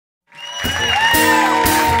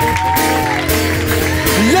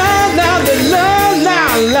La la la la la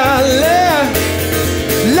la la.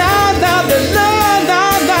 La la la la la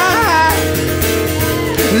la.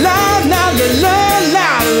 La la la la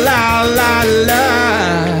la la la.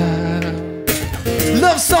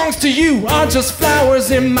 Love songs to you are just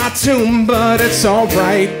flowers in my tomb, but it's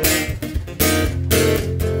alright.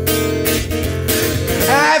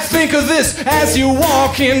 I think of this as you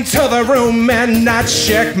walk into the room, and I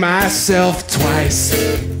check myself twice.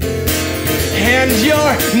 And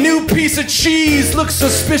your new piece of cheese looks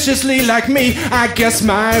suspiciously like me. I guess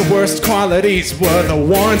my worst qualities were the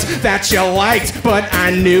ones that you liked, but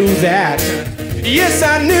I knew that. Yes,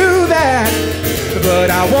 I knew that.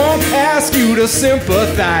 But I won't ask you to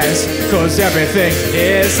sympathize, 'cause everything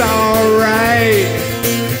is alright.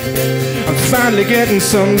 I'm finally getting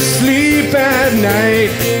some sleep at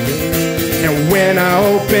night. And when I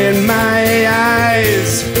open my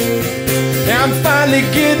eyes, I'm finally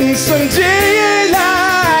getting some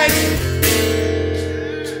daylight.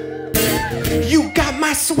 You got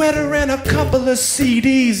my sweater and a couple of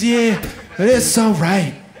CDs, yeah, but it's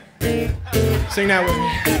alright. Sing that with me.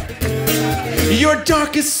 Your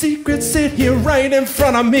darkest secrets sit here right in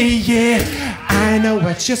front of me, yeah. I know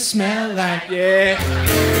what you smell like, yeah.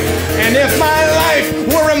 And if my life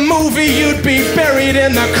were a movie, you'd be buried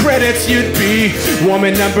in the credits. You'd be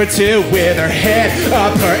woman number 2 with her head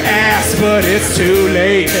up her ass, but it's too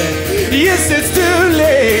late. Yes, it's too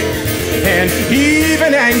late. And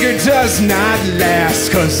even anger does not last,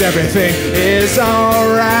 'cause everything is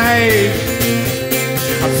alright.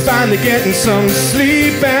 I'm finally getting some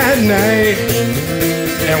sleep at night.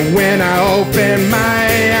 And when I open my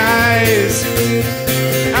eyes,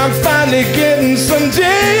 I'm finally getting some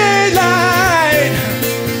daylight.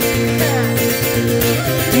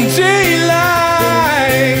 Daylight.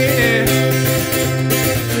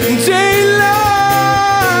 Daylight.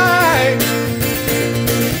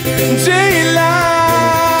 Daylight.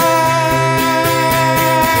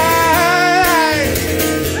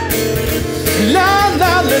 La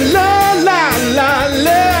la la la la la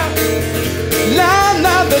la. La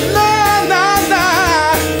la la la la la.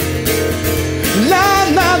 La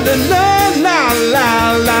la la la la la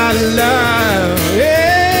la la.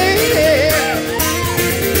 Yeah.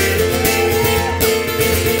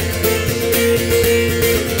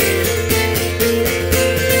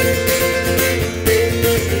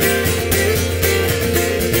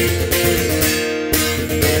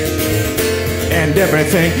 And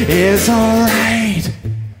everything is alright.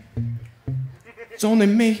 It's only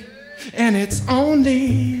me, and it's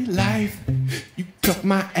only life. You took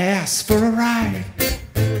my ass for a ride.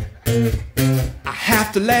 I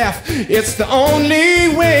have to laugh, it's the only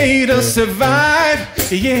way to survive,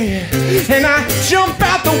 yeah. And I jump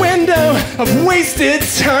out the window of wasted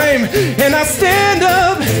time, and I stand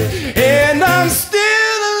up, and I'm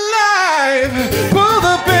still alive.